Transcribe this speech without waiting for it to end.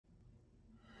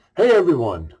Hey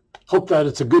everyone, hope that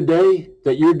it's a good day,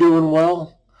 that you're doing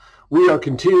well. We are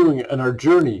continuing on our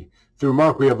journey through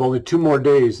Mark. We have only 2 more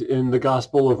days in the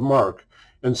Gospel of Mark.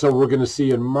 And so we're going to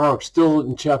see in Mark, still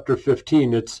in chapter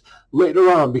 15. It's later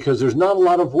on because there's not a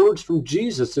lot of words from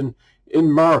Jesus in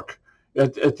Mark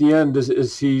at the end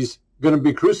as he's going to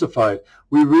be crucified.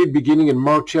 We read beginning in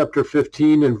Mark chapter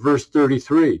 15 and verse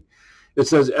 33. It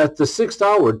says, at the 6th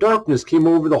hour, darkness came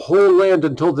over the whole land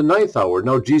until the 9th hour.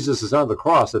 Now Jesus is on the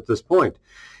cross at this point.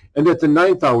 And at the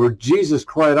 9th hour, Jesus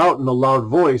cried out in a loud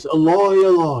voice, Eloi,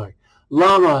 Eloi,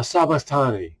 lama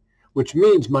sabachthani, which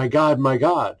means, my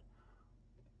God,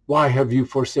 why have you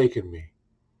forsaken me?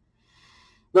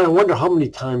 Now I wonder how many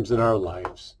times in our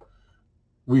lives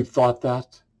we've thought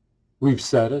that, we've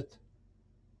said it,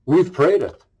 we've prayed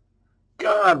it.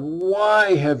 God,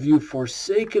 why have you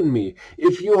forsaken me?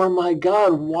 If you are my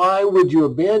God, why would you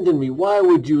abandon me? Why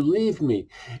would you leave me?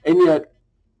 And yet,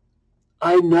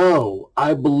 I know,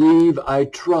 I believe, I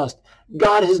trust.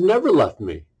 God has never left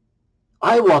me.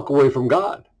 I walk away from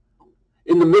God.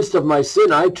 In the midst of my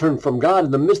sin, I turn from God. In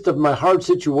the midst of my hard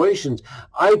situations,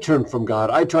 I turn from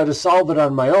God. I try to solve it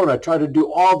on my own. I try to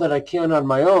do all that I can on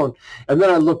my own. And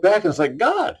then I look back and it's like,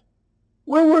 God,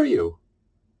 where were you?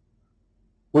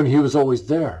 When he was always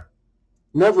there,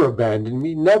 never abandoning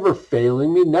me, never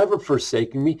failing me, never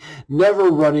forsaking me, never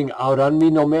running out on me,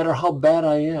 no matter how bad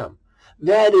I am.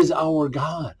 That is our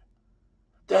God.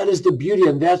 That is the beauty,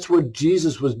 and that's what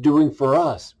Jesus was doing for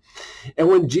us. And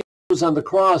when Jesus was on the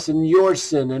cross, and your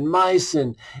sin and my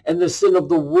sin and the sin of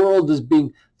the world is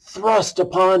being thrust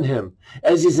upon him,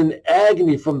 as he's in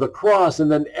agony from the cross and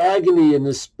then agony in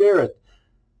his spirit,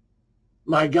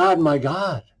 my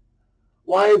God,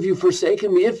 why have you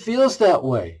forsaken me? It feels that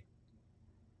way.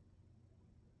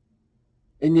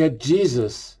 And yet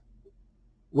Jesus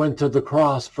went to the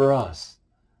cross for us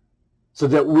so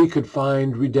that we could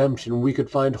find redemption, we could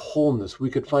find wholeness, we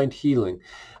could find healing.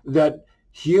 That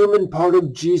human part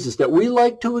of Jesus that we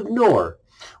like to ignore,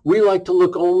 we like to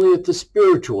look only at the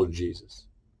spiritual Jesus.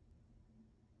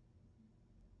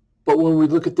 But when we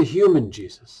look at the human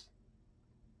Jesus,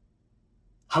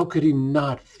 how could he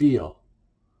not feel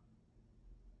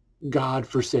God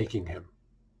forsaking him?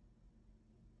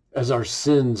 As our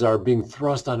sins are being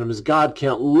thrust on him, as God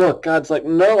can't look. God's like,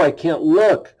 no, I can't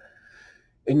look.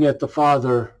 And yet the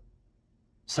Father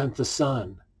sent the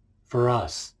Son for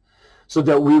us so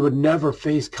that we would never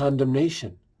face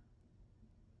condemnation.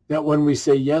 That when we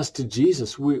say yes to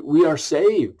Jesus, we are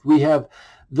saved. We have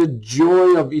the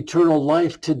joy of eternal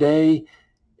life today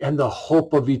and the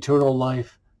hope of eternal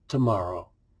life tomorrow.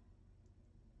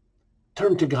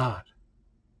 Turn to God.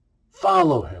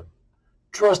 Follow him.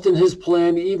 Trust in his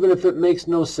plan, even if it makes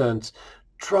no sense.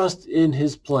 Trust in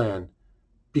his plan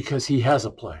because he has a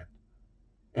plan,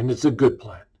 and it's a good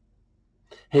plan.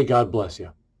 Hey, God bless you.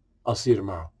 I'll see you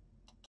tomorrow.